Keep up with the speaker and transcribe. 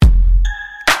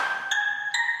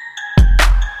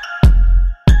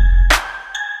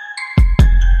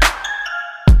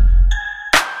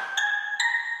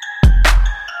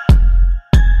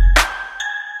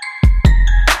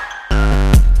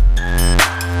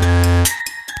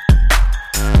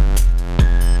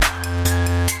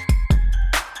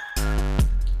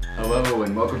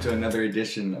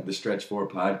edition of the Stretch 4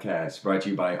 podcast, brought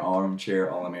to you by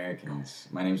Armchair All-Americans.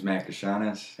 My name's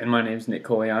Gushanas. And my name's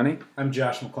Colaianni. I'm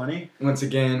Josh McClenney. Once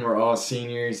again, we're all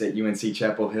seniors at UNC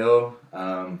Chapel Hill,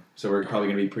 so we're probably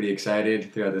going to be pretty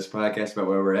excited throughout this podcast about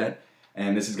where we're at.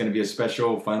 And this is going to be a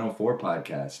special Final Four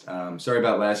podcast. Sorry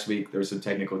about last week. There were some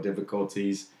technical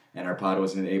difficulties, and our pod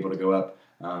wasn't able to go up.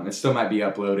 It still might be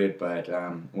uploaded, but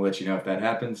we'll let you know if that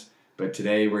happens. But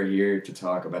today we're here to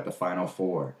talk about the Final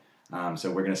Four.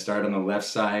 So we're going to start on the left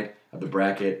side of the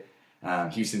bracket.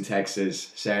 Houston,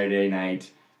 Texas, Saturday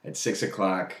night at 6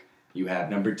 o'clock. You have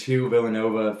number 2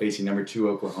 Villanova facing number 2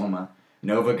 Oklahoma.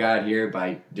 Nova got here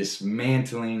by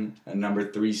dismantling a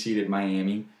number 3 seeded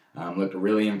Miami. Looked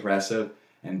really impressive.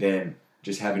 And then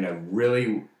just having a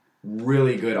really,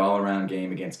 really good all-around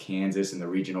game against Kansas in the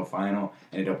regional final.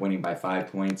 Ended up winning by 5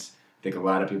 points. I think a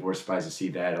lot of people were surprised to see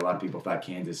that. A lot of people thought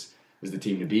Kansas was the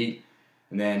team to beat.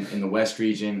 And then in the West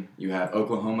region, you have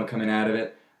Oklahoma coming out of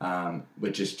it,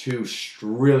 with just 2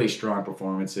 really strong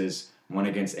performances. One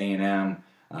against A&M.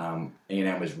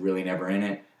 A&M was really never in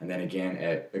it. And then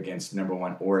again against number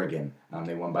 1 Oregon.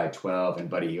 They won by 12, and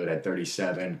Buddy Hield had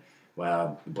 37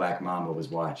 while the Black Mamba was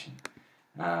watching.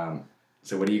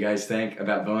 So what do you guys think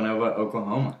about Villanova,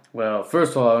 Oklahoma? Well,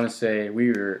 first of all, I want to say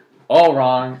we were all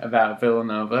wrong about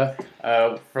Villanova.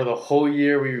 For the whole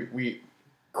year, we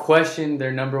questioned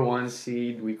their number 1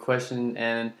 seed. We questioned,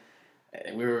 and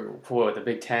we were for the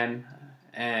Big Ten,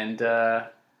 and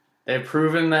they've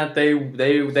proven that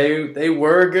they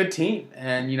were a good team.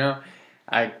 And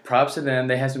I props to them.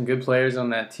 They had some good players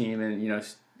on that team, and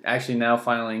actually now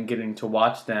finally getting to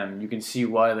watch them, you can see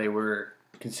why they were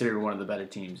considered one of the better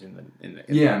teams in the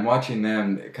Yeah, and watching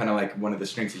them, kind of like one of the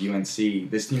strengths of UNC,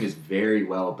 this team is very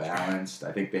well balanced.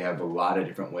 I think they have a lot of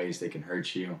different ways they can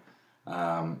hurt you.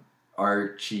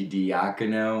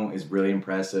 Arcidiacono is really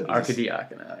impressive.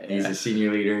 Arcidiacono, yeah. He's a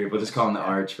senior leader. We'll just call him the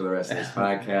Arch for the rest of this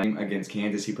podcast. Against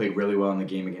Kansas, he played really well in the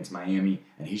game against Miami,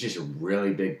 and he's just a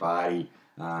really big body,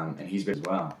 and he's big as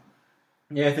well.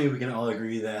 Yeah, I think we can all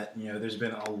agree that there's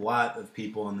been a lot of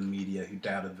people in the media who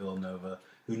doubted Villanova,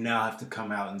 who now have to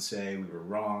come out and say we were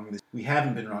wrong. We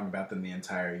haven't been wrong about them the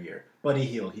entire year. Buddy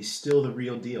Hield, he's still the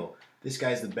real deal. This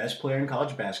guy's the best player in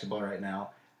college basketball right now,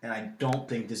 and I don't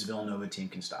think this Villanova team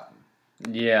can stop him.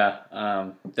 Yeah,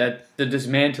 that the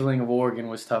dismantling of Oregon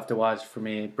was tough to watch for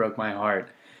me. It broke my heart.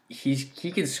 He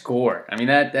can score. I mean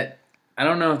that I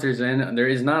don't know if there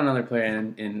is not another player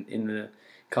in the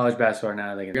college basketball right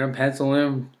now. They're gonna pencil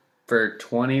him for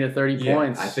 20 to 30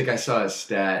 points. I think I saw a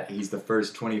stat. He's the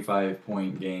first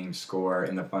 25-point game scorer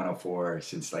in the Final Four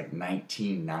since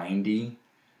 1990.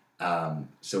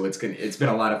 So it's been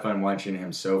a lot of fun watching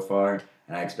him so far,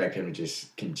 and I expect him to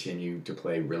just continue to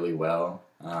play really well.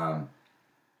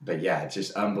 But yeah, it's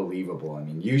just unbelievable. I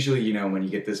mean, usually, when you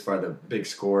get this far, the big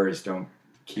scorers don't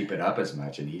keep it up as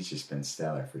much, and he's just been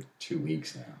stellar for 2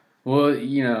 weeks now. Well,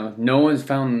 no one's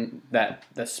found that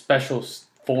special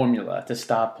formula to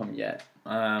stop him yet.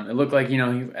 It looked like,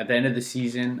 at the end of the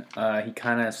season, he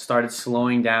kind of started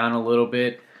slowing down a little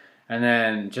bit, and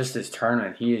then just this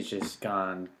tournament, he has just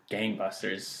gone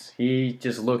gangbusters. He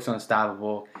just looks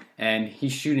unstoppable, and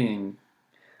he's shooting.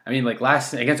 I mean,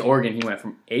 last against Oregon, he went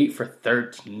from 8 for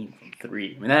 13 from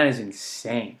 3. I mean, that is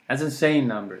insane. That's insane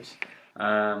numbers.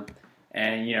 And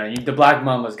the Black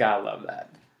Mamba's gotta love that.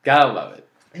 Gotta love it.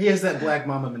 He has that Black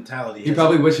Mamba mentality. He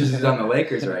probably wishes he's on the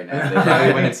Lakers right now. They're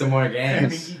probably winning some more games. I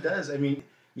mean, he does. I mean,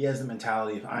 he has the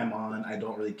mentality, if I'm on, I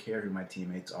don't really care who my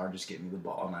teammates are, just get me the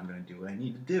ball and I'm going to do what I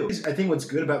need to do. I think what's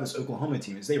good about this Oklahoma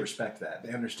team is they respect that.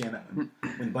 They understand that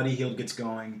when Buddy Hield gets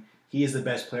going, he is the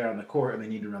best player on the court and they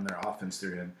need to run their offense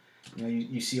through him.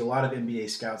 You see a lot of NBA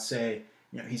scouts say,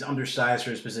 he's undersized for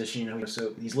his position,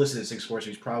 so he's listed at 6'4", so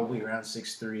he's probably around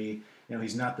 6'3".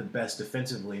 He's not the best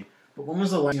defensively. But when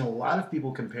was the last? A lot of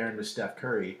people compare him to Steph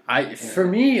Curry. For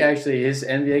me, actually, his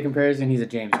NBA comparison, he's a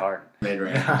James Harden.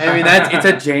 Mid-range. I mean, it's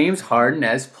a James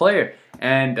Harden-esque player.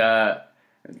 And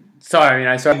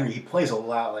He plays a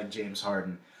lot like James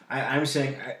Harden. I'm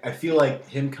saying I feel like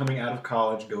him coming out of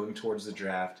college, going towards the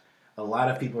draft. A lot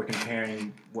of people are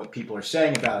comparing what people are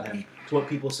saying about him to what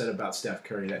people said about Steph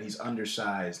Curry, that he's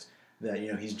undersized, that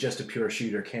he's just a pure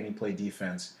shooter, can he play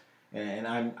defense? And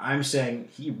I'm saying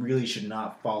he really should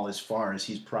not fall as far as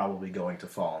he's probably going to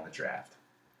fall in the draft.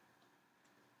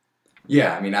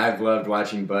 Yeah, I mean, I've loved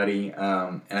watching Buddy,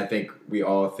 and I think we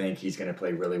all think he's going to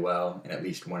play really well in at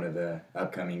least one of the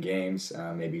upcoming games,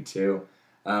 maybe 2.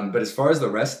 But as far as the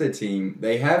rest of the team,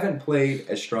 they haven't played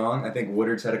as strong. I think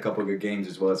Woodard's had a couple good games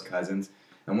as well as Cousins.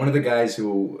 And one of the guys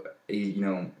who,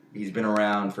 he's been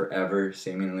around forever,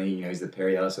 seemingly. He's the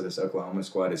Perry Ellis of this Oklahoma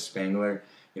squad is Spangler.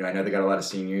 I know they got a lot of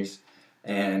seniors.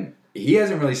 and he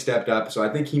hasn't really stepped up. So I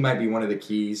think he might be one of the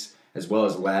keys, as well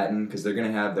as Latin, because they're going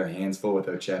to have their hands full with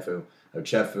Ochefu.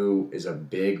 Ochefu is a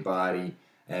big body,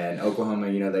 and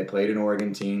Oklahoma, they played an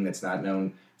Oregon team that's not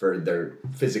known for their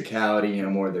physicality,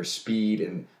 more their speed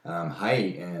and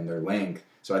height and their length.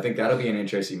 So I think that'll be an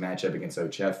interesting matchup against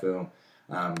Ochefu.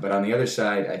 But on the other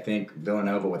side, I think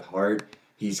Villanova with Hart,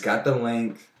 he's got the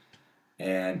length,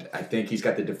 and I think he's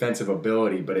got the defensive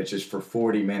ability, but it's just for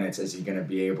 40 minutes, is he going to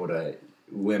be able to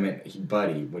limit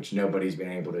Buddy, which nobody's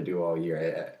been able to do all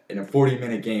year. In a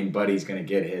 40-minute game, Buddy's going to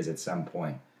get his at some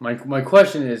point. My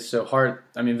question is, so Hart,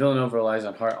 Villanova relies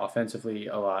on Hart offensively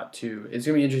a lot, too. It's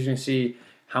going to be interesting to see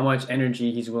how much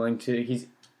energy he's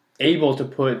able to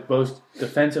put both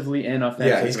defensively and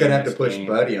offensively. Yeah, he's going to have to push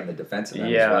Buddy on the defensive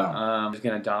end as well. He's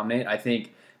going to dominate. I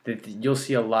think that you'll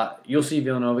see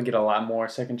Villanova get a lot more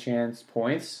second chance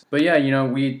points. But yeah, I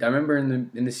remember in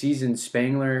the season,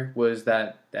 Spangler was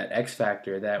that X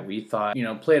factor that we thought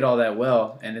played all that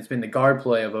well, and it's been the guard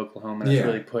play of Oklahoma that's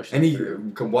really pushed him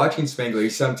through. Watching Spangler, he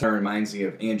sometimes reminds me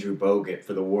of Andrew Bogut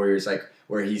for the Warriors,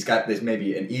 where he's got this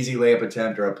maybe an easy layup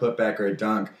attempt or a putback or a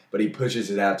dunk, but he pushes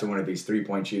it out to one of these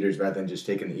 3-point shooters rather than just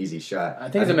taking the easy shot. I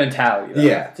think it's a mentality, though.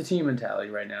 Yeah. It's a team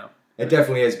mentality right now. It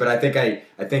definitely is, but I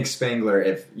think Spangler,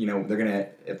 if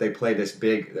if they play this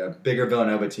bigger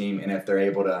Villanova team, and if they're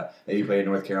able to maybe play a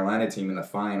North Carolina team in the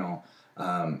final,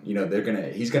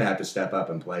 he's gonna have to step up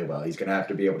and play well. He's gonna have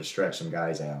to be able to stretch some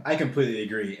guys out. I completely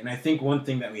agree, and I think one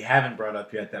thing that we haven't brought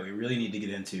up yet that we really need to get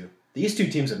into: these two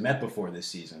teams have met before this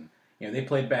season. They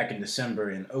played back in December,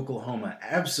 and Oklahoma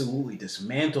absolutely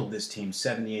dismantled this team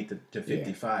 78 to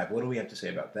 55. Yeah. What do we have to say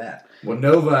about that? Well,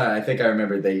 Nova, I think I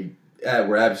remember they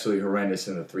were absolutely horrendous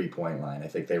in the 3-point line. I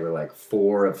think they were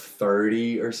 4 of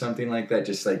 30 or something like that,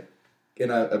 just in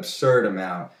an absurd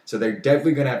amount. So they're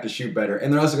definitely going to have to shoot better,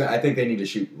 and they're also I think they need to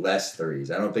shoot less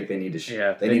threes. I don't think they need to shoot.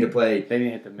 Yeah, they need to play. They need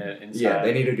to hit the minute inside. Yeah,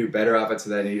 they need to do better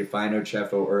offensive. They need to find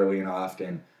Ochefu early and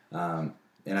often.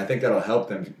 And I think that'll help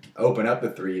them open up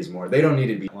the threes more. They don't need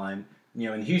to be line.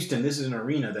 In Houston, this is an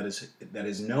arena that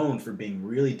is known for being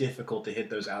really difficult to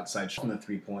hit those outside shots from the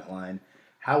 3-point line.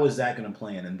 How is that going to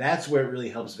play in? And that's where it really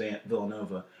helps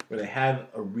Villanova, where they have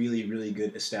a really, really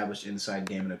good established inside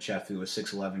game in Ochefu, a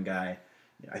 6'11" guy.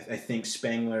 I think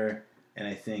Spangler, and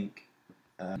I think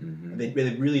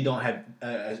they really don't have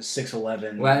a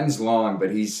 6'11". Latin's long, but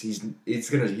I think he's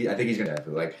gonna have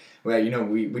to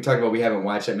we talked about we haven't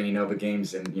watched that many Nova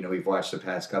games, and we've watched the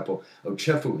past couple.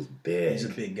 Ochefu was big. He's a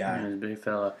big guy. He's a big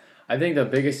fella. I think the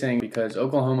biggest thing, because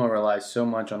Oklahoma relies so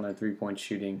much on their 3-point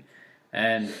shooting,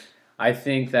 and I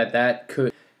think that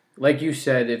could, like you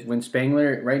said, when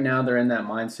Spangler, right now they're in that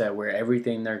mindset where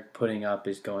everything they're putting up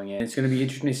is going in. It's going to be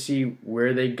interesting to see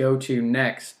where they go to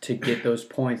next to get those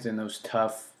points in those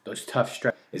tough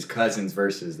stretches. His Cousins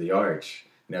versus the Arch.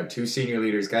 2 senior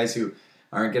leaders, guys who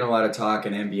aren't getting a lot of talk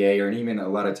in NBA, or even a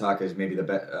lot of talk as maybe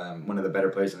one of the better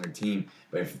players on their team.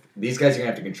 But if these guys are going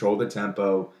to have to control the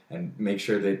tempo and make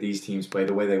sure that these teams play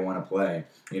the way they want to play.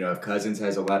 If Cousins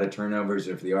has a lot of turnovers,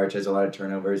 or if the Arch has a lot of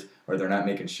turnovers, or they're not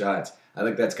making shots, I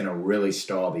think that's going to really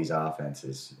stall these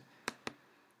offenses.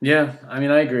 Yeah, I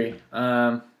agree.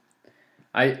 I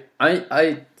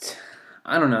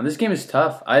don't know. This game is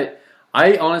tough. I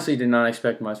honestly did not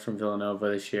expect much from Villanova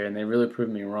this year, and they really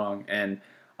proved me wrong. And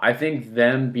I think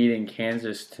them beating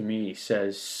Kansas, to me,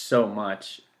 says so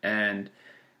much. And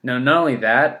not only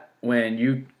that, when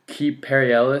you hold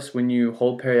Perry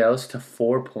Ellis to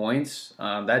 4 points,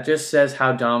 that just says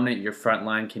how dominant your front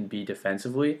line can be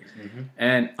defensively. Mm-hmm.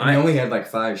 And he only had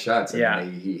 5 shots. Yeah.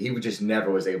 He just never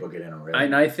was able to get in a rhythm.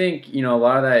 And I think, a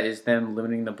lot of that is them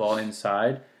limiting the ball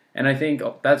inside. And I think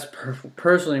that's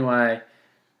personally why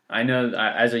I know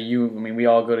we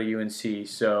all go to UNC.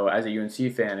 So as a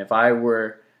UNC fan, if I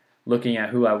were looking at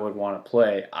who I would want to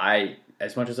play,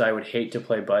 as much as I would hate to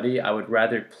play Buddy, I would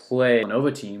rather play a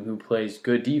Nova team who plays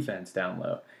good defense down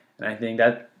low. And I think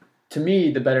that, to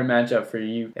me, the better matchup for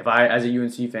you, if I, as a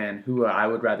UNC fan, who I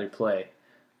would rather play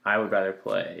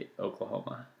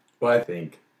Oklahoma. Well, I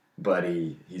think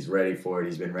Buddy, he's ready for it.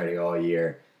 He's been ready all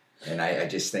year. And I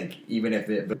just think even if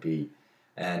it would be,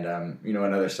 and,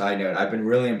 another side note, I've been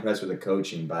really impressed with the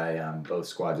coaching by both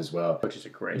squads as well. Coaches are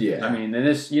great. Yeah. And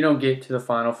you don't get to the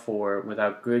Final Four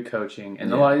without good coaching.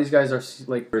 And a lot of these guys are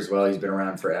as well, he's been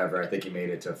around forever. I think he made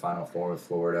it to Final Four with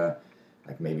Florida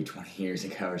maybe 20 years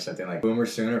ago or something Boomer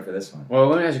Sooner for this one. Well,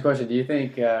 let me ask you a question. Do you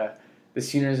think the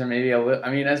Sooners are maybe a little,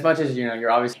 as much as, you're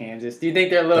obviously Kansas, do you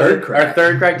think they're a little...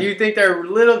 Third crack. Do you think they're a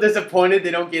little disappointed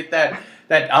they don't get that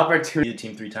opportunity? The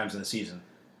team 3 times in the season.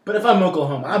 But if I'm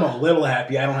Oklahoma, I'm a little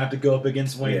happy I don't have to go up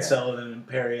against Wayne Sullivan and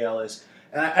Perry Ellis.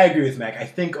 And I agree with Mac. I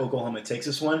think Oklahoma takes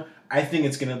this one. I think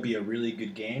it's going to be a really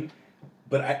good game.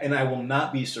 But I will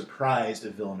not be surprised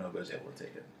if Villanova is able to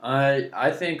take it.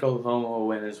 I think Oklahoma will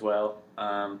win as well.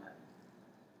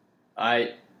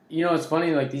 It's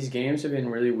funny. Like these games have been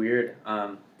really weird.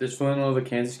 This Villanova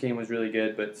Kansas game was really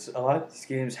good, but a lot of these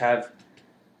games have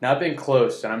not been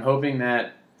close. And I'm hoping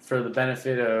that for the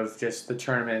benefit of just the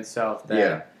tournament itself,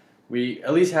 that we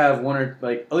at least have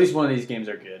at least one of these games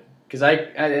are good. Because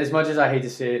as much as I hate to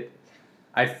say it,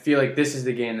 I feel like this is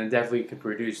the game that definitely could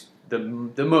produce the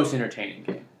most entertaining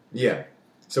game. Yeah.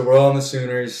 So we're all on the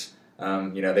Sooners.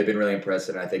 They've been really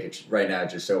impressive, and I think it's right now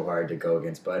just so hard to go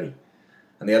against Buddy.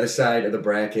 On the other side of the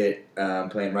bracket,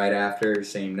 playing right after,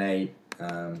 same night,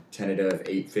 tentative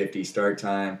 8:50 start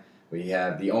time, we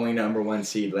have the only number 1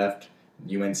 seed left,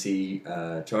 UNC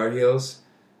Tar Heels,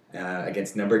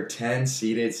 against number 10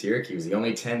 seeded Syracuse, the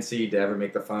only 10 seed to ever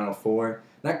make the Final Four.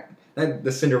 Not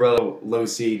the Cinderella low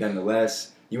seed,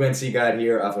 nonetheless. UNC got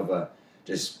here off of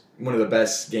just one of the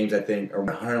best games, I think, or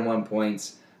 101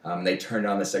 points. They turned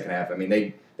on the second half. I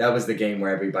mean, that was the game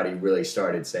where everybody really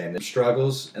started saying the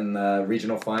struggles in the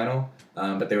regional final,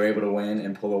 but they were able to win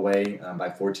and pull away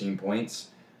by 14 points,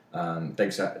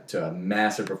 thanks to a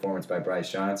massive performance by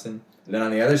Bryce Johnson. And then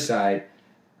on the other side,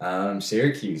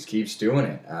 Syracuse keeps doing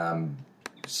it.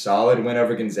 Solid win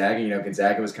over Gonzaga.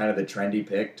 Gonzaga was kind of the trendy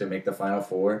pick to make the Final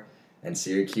Four, and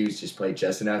Syracuse just played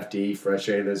just enough D,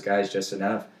 frustrated those guys just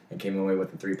enough, and came away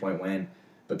with a 3-point win.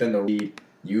 But then the lead,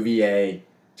 UVA,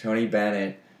 Tony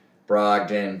Bennett,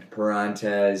 Brogdon,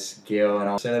 Perantes, Gill, and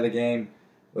all of the game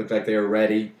looked like they were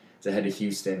ready to head to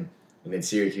Houston. And then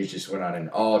Syracuse just went on an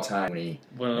all-time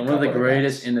one of the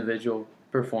greatest individual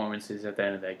performances at the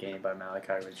end of that game by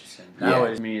Malachi Richardson. That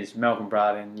was is Malcolm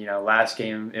Brogdon. Last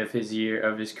game of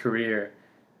his career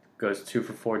goes 2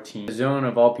 for 14. The zone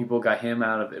of all people got him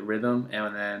out of rhythm,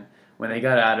 and then when they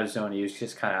got out of zone, he was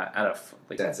just kind of out of.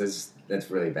 That's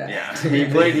really bad.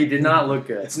 Yeah, he did not look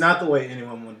good. It's not the way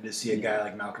anyone wanted to see a guy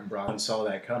like Malcolm Brogdon saw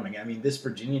that coming. I mean, this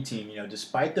Virginia team,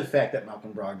 despite the fact that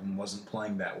Malcolm Brogdon wasn't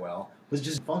playing that well, was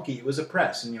just funky. It was a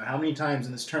press, and how many times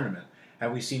in this tournament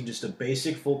have we seen just a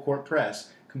basic full court press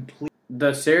complete?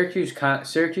 The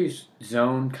Syracuse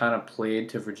zone kind of played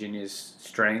to Virginia's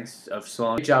strengths of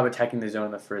slowing. Good job attacking the zone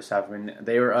in the first half. I mean,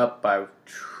 they were up by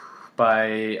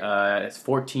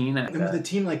 14. And with a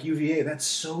team like UVA, that's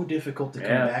so difficult to come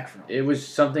back from. It was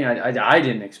something I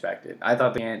didn't expect it. I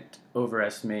thought they can't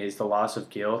overestimate is the loss of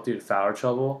Gill due to foul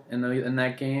trouble in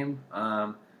that game.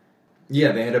 They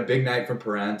had a big night from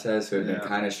Perantes, who had been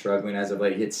kind of struggling as of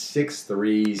late. He hit 6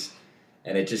 threes,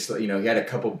 and it just, he had a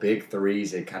couple big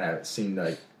threes. It kind of seemed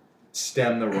like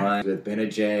stem the run with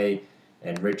Benajay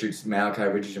and Malachi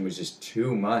Richardson was just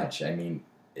too much. I mean,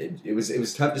 it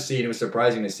was tough to see, and it was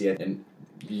surprising to see it. And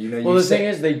the thing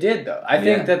is, they did though. I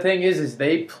think the thing is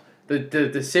they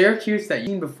the Syracuse that you've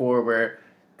seen before, where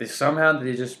they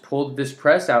just pulled this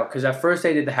press out, because at first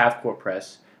they did the half court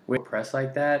press,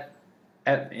 like that,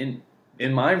 in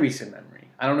my recent memory.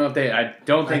 I don't know if I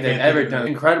don't think they've ever done.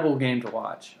 Incredible game to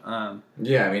watch. I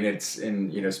mean, it's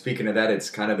speaking of that, it's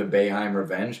kind of the Boeheim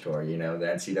revenge tour. The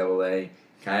NCAA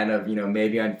kind of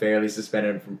maybe unfairly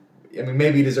suspended from. I mean,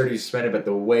 maybe he deserved to be suspended, but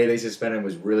the way they suspended him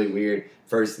was really weird.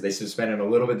 First, they suspended him a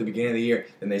little bit at the beginning of the year.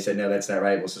 Then they said, no, that's not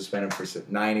right. We'll suspend him for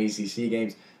 9 ACC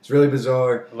games. It's really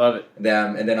bizarre. I love it. And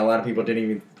then a lot of people didn't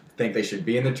even think they should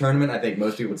be in the tournament. I think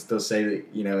most people would still say that,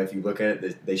 if you look at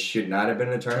it, they should not have been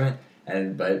in the tournament.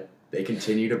 But they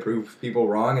continue to prove people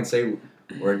wrong and say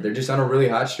they're just on a really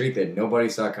hot streak that nobody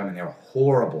saw coming. They were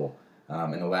horrible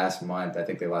in the last month. I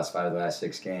think they lost 5 of the last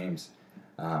 6 games.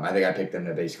 I think I picked them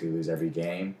to basically lose every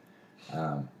game.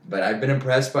 But I've been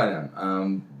impressed by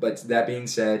them. But that being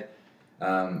said,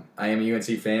 I am a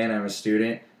UNC fan. I'm a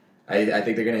student. I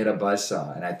think they're going to hit a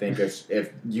buzzsaw. And I think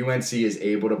if UNC is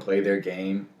able to play their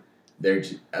game,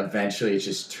 eventually it's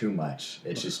just too much.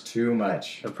 It's just too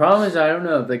much. The problem is, I don't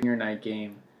know, the senior night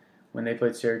game, when they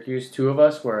played Syracuse, 2 of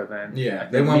us were then. Yeah,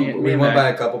 they won. We won by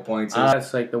a couple points.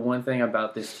 It's like the one thing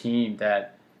about this team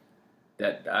that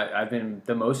I've been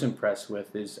the most impressed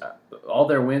with is all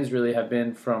their wins really have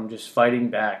been from just fighting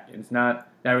back. It's not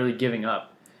really giving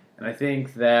up. And I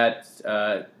think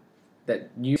that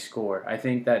you score. I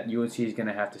think that UNC is going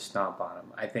to have to stomp on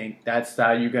them. I think that's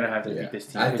how you're going to have to beat this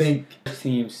team. I think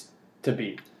teams to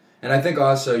beat. And I think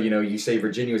also, you say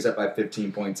Virginia was up by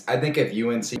 15 points. I think if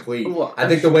UNC I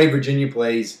think the way Virginia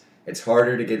plays, it's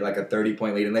harder to get like a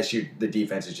 30-point lead unless the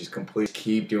defense is just complete.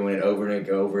 Keep doing it over and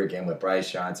over again with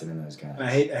Bryce Johnson and those guys. I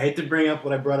hate to bring up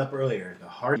what I brought up earlier. The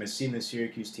hard I've seen the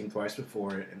Syracuse team twice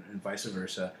before and vice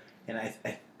versa. And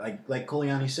I like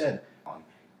Colaianni said,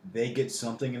 they get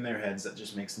something in their heads that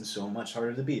just makes them so much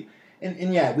harder to beat.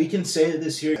 And yeah, we can say that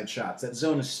this year had shots. That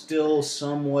zone is still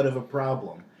somewhat of a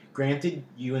problem. Granted,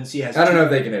 UNC has. I don't know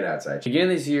if they can hit outside.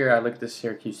 Beginning of this year, I looked at the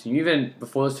Syracuse team. Even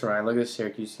before this tournament, I looked at the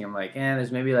Syracuse team. I'm like,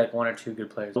 there's maybe like one or two good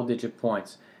players, double-digit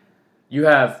points. You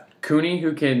have Cooney,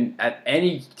 who can at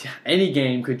any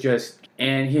game could just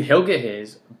he'll get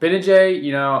his.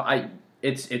 Benajay,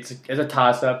 it's a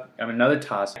toss-up. Another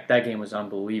toss. That game was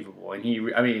unbelievable, and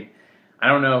I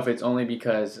don't know if it's only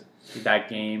because that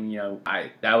game,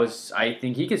 I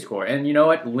think he could score. And you know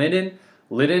what, Leidens,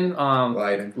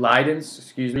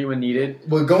 excuse me, when needed.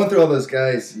 Well, going through all those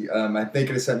guys, I'm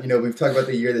thinking of something. We've talked about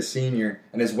the year of the senior,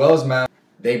 and as well as Mount,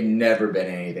 they've never been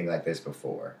anything like this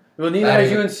before. Well, neither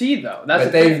has UNC though.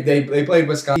 But they played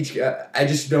Wisconsin. I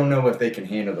just don't know if they can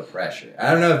handle the pressure.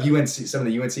 I don't know if some of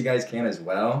the UNC guys can as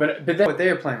well. But they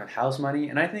are playing with house money,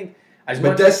 and I think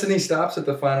Destiny stops at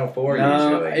the Final Four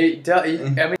usually.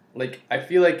 I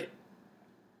feel like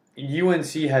UNC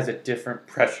has a different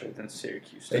pressure than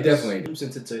Syracuse does. They definitely do.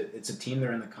 Since it's a team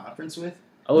they're in the conference with.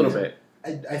 A little bit.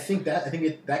 I think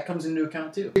that comes into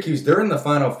account too. Syracuse, they're in the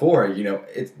Final Four.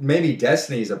 It's maybe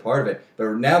Destiny's a part of it,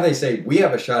 but now they say we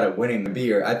have a shot at winning the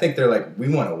beer. I think they're like,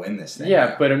 we want to win this thing.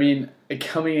 Yeah, now. But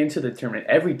coming into the tournament,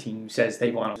 every team says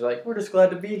they want to. They're like, we're just glad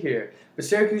to be here. But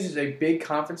Syracuse is a big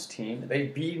conference team.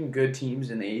 They've beaten good teams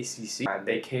in the ACC.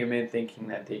 They came in thinking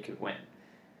that they could win.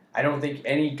 I don't think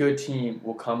any good team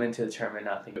will come into the tournament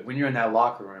nothing. But when you're in that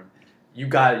locker room, you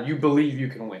believe you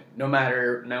can win, no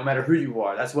matter who you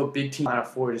are. That's what big teams Final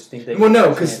Four just think they can. Well, no,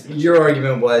 because your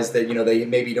argument was that they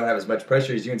maybe don't have as much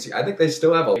pressure as UNC. I think they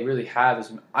still have They really have.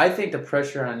 I think the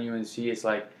pressure on UNC is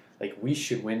like we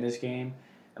should win this game,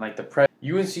 and like the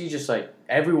UNC just like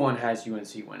everyone has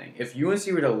UNC winning. If UNC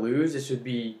were to lose, this would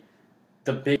be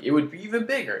it would be even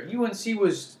bigger. UNC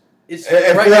was. If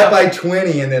we're up by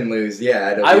 20 and then lose,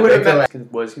 yeah. I would have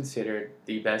was considered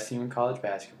the best team in college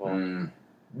basketball.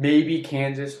 Maybe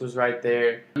Kansas was right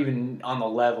there, even on the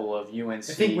level of UNC.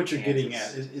 I think what you're getting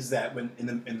at is that when in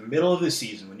the middle of the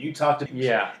season, when you talk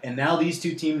to and now these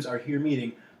two teams are here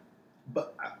meeting,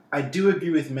 but I do agree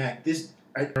with Mac.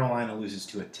 Carolina loses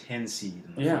to a 10 seed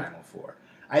in the Final Four.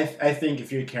 I think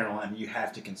if you're Carolina, you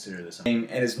have to consider this. And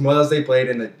as well as they played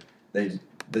in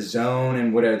the zone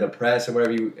and whatever, the press or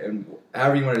whatever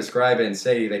however you want to describe it and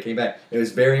say they came back, it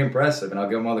was very impressive, and I'll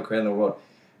give them all the credit in the world.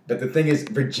 But the thing is,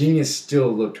 Virginia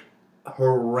still looked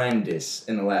horrendous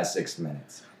in the last 6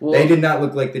 minutes. Well, they did not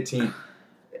look like the team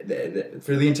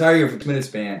for the entire year, for 2 minute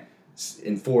span,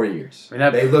 in 4 years.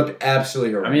 They looked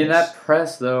absolutely horrendous. That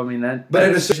press, though, But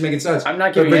it was making sense. I'm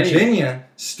not giving Virginia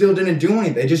still didn't do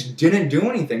anything. They just didn't do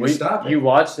anything to stop it. You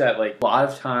watch that, a lot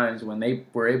of times when they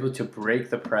were able to break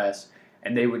the press,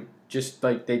 and they would just,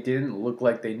 they didn't look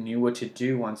like they knew what to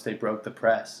do once they broke the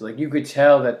press. You could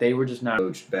tell that they were just not.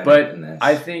 But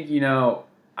I think,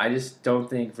 I just don't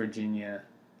think Virginia,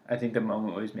 I think the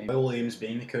moment was maybe. Williams,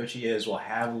 being the coach he is, will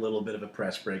have a little bit of a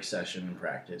press break session in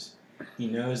practice. He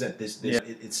knows that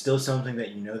it's still something that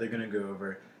they're going to go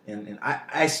over. And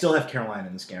I still have Carolina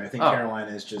in this game. I think Carolina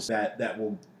is just that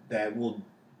will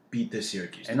beat the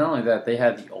Syracuse team. And not only that, they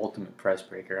had the ultimate press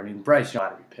breaker. Bryce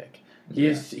lottery pick. He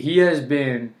has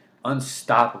been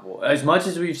unstoppable. As much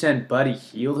as we've said Buddy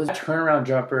Hield, his turnaround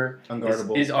jumper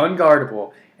is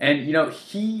unguardable. And,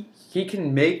 he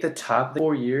can make the top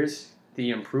 4 years. The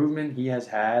improvement he has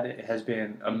had has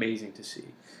been amazing to see.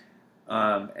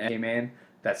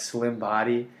 That slim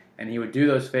body, and he would do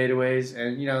those fadeaways,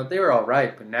 and, they were all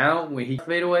right. But now, when he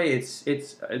fade away,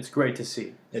 it's great to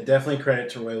see. Yeah, definitely credit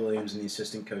to Roy Williams and the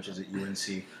assistant coaches at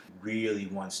UNC. Really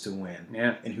wants to win.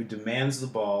 Yeah. And who demands the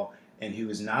ball, and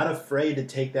who is not afraid to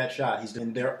take that shot.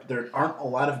 There aren't a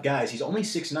lot of guys. He's only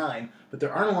 6'9", but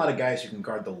there aren't a lot of guys who can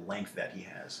guard the length that he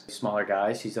has. Smaller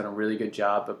guys. He's done a really good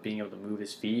job of being able to move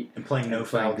his feet. And playing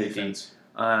no-foul defense.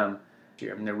 The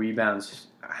rebounds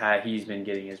he's been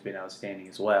getting has been outstanding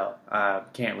as well.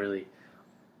 Can't really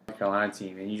Carolina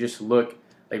team. And you just look,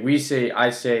 I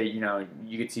say,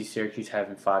 you could see Syracuse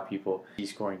having 5 people.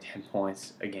 He's scoring 10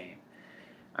 points a game.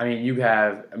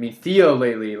 Theo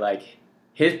lately,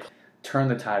 his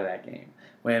turned the tide of that game.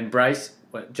 When Bryce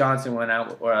Johnson went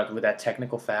out with that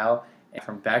technical foul, and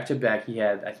from back to back, he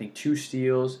had, I think, 2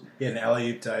 steals. Yeah, an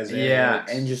alley-oop to Isaiah. Yeah,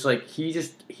 and just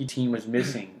team was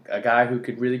missing a guy who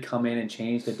could really come in and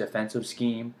change the defensive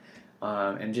scheme,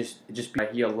 and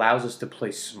he allows us to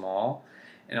play small,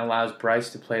 and allows Bryce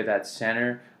to play that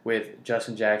center with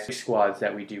Justin Jackson squads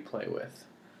that we do play with.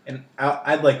 And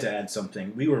I'd like to add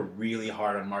something. We were really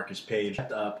hard on Marcus Page.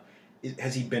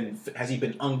 Has he been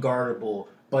unguardable?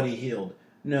 Buddy Hield?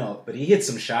 No, but he hit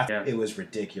some shots. Yeah. It was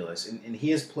ridiculous. And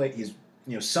he has played. He's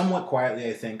somewhat quietly,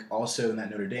 I think, also in that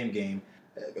Notre Dame game,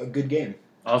 a good game.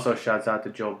 Also, shouts out to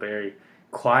Joel Berry,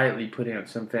 quietly putting up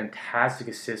some fantastic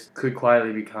assists. Could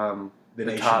quietly become The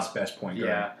the nation's top. best point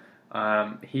guard.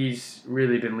 Yeah, he's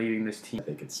really been leading this team. I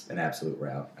think it's an absolute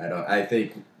rout. I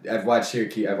think I've watched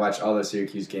Syracuse. I've watched all the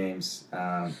Syracuse games.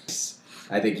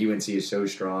 I think UNC is so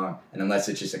strong, and unless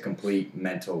it's just a complete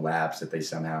mental lapse that they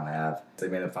somehow have, they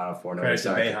made the Final Four. Credit to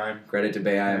Boeheim. Credit to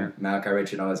Boeheim, Malachi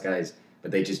Rich, and all those guys,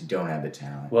 but they just don't have the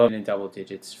talent. Well, in double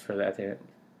digits for that.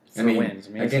 Wins.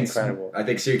 I mean, it's incredible. I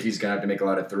think Syracuse is going to have to make a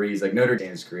lot of threes, like Notre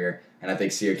Dame's career, and I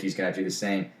think Syracuse is going to have to do the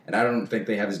same. And I don't think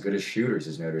they have as good as shooters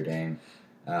as Notre Dame.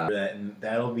 And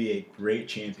that'll be a great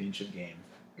championship game.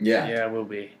 Yeah. Yeah, it will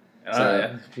be.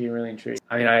 I'd be really intrigued.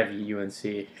 I mean, I have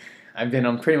UNC.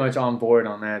 I'm pretty much on board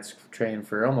on that train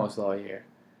for almost all year.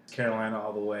 Carolina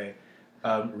all the way.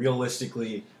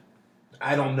 Realistically,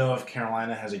 I don't know if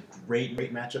Carolina has a great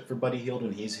matchup for Buddy Hield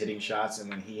when he's hitting shots and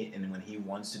when he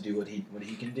wants to do what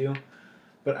he can do.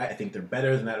 But I think they're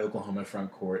better than that Oklahoma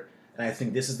front court, and I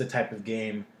think this is the type of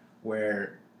game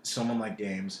where someone like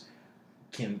James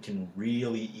can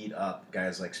really eat up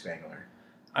guys like Spangler.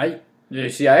 I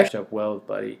actually up well with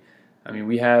Buddy. I mean,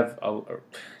 we have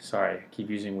sorry, I keep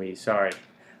using we. Sorry,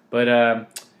 but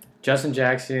Justin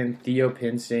Jackson, Theo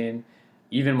Pinson.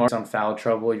 Even Mark's on foul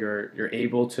trouble, you're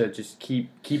able to just keep.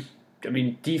 I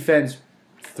mean, defense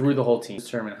through the whole team.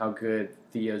 Determine how good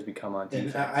Theo's become on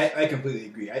defense. And I completely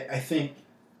agree. I think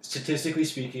statistically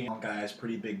speaking, guys,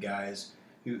 pretty big guys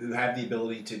who have the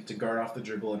ability to guard off the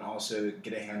dribble and also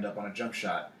get a hand up on a jump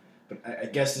shot. But I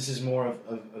guess this is more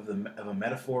of a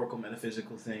metaphorical,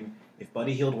 metaphysical thing. If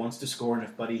Buddy Hield wants to score, and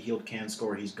if Buddy Hield can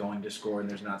score, he's going to score, and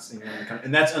there's not,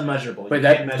 and that's unmeasurable. But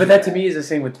that to me is the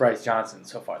same with Bryce Johnson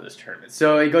so far this tournament.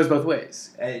 So it goes both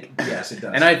ways. Yes, it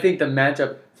does. And I think the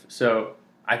matchup. So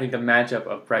I think the matchup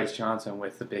of Bryce Johnson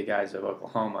with the big guys of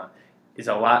Oklahoma is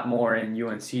a lot more in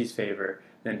UNC's favor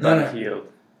than Buddy Hield.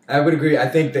 I would agree. I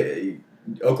think that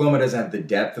Oklahoma doesn't have the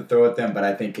depth to throw at them, but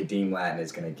I think Kadeem Latin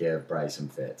is going to give Bryce some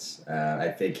fits. I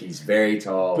think he's very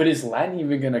tall. But is Latin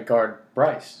even going to guard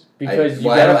Bryce? Because you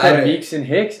got to put Meeks and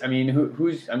Hicks. I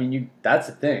mean, that's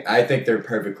the thing. I think they're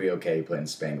perfectly okay putting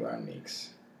Spangler on Meeks.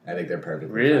 I think they're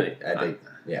perfectly really. Fine.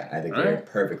 I think they're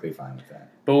perfectly fine with that.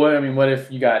 But what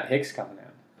if you got Hicks coming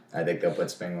in? I think they'll put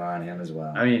Spangler on him as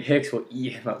well. I mean, Hicks will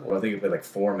eat him up. Well, I think he'll play like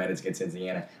 4 minutes against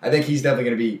Indiana. I think he's definitely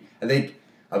going to be. I think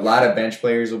a lot of bench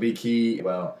players will be key.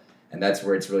 Well, and that's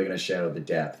where it's really going to show the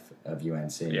depth of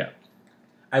UNC. Yeah.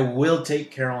 I will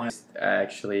take Carolina.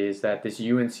 Actually, is that this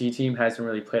UNC team hasn't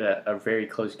really played a very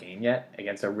close game yet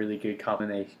against a really good comp. When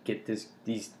they get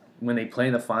when they play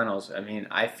in the finals, I mean,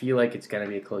 I feel like it's going to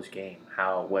be a close game.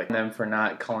 Them for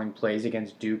not calling plays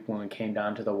against Duke when it came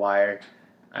down to the wire.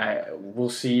 We'll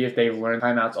see if they've learned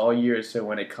timeouts all year. So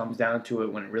when it comes down to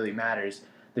it, when it really matters,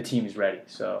 the team is ready.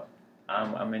 So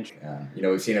I'm interested.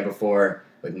 We've seen it before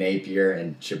with Napier,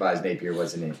 and Shabazz Napier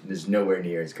is nowhere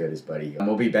near as good as Buddy.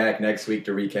 We'll be back next week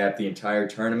to recap the entire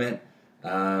tournament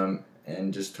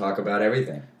and just talk about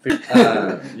everything.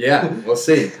 We'll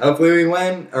see. Hopefully we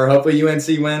win, or hopefully UNC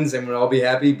wins, and we'll all be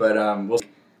happy. But we'll see.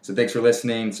 So thanks for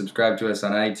listening. Subscribe to us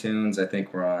on iTunes. I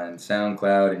think we're on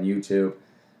SoundCloud and YouTube.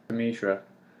 Mishra.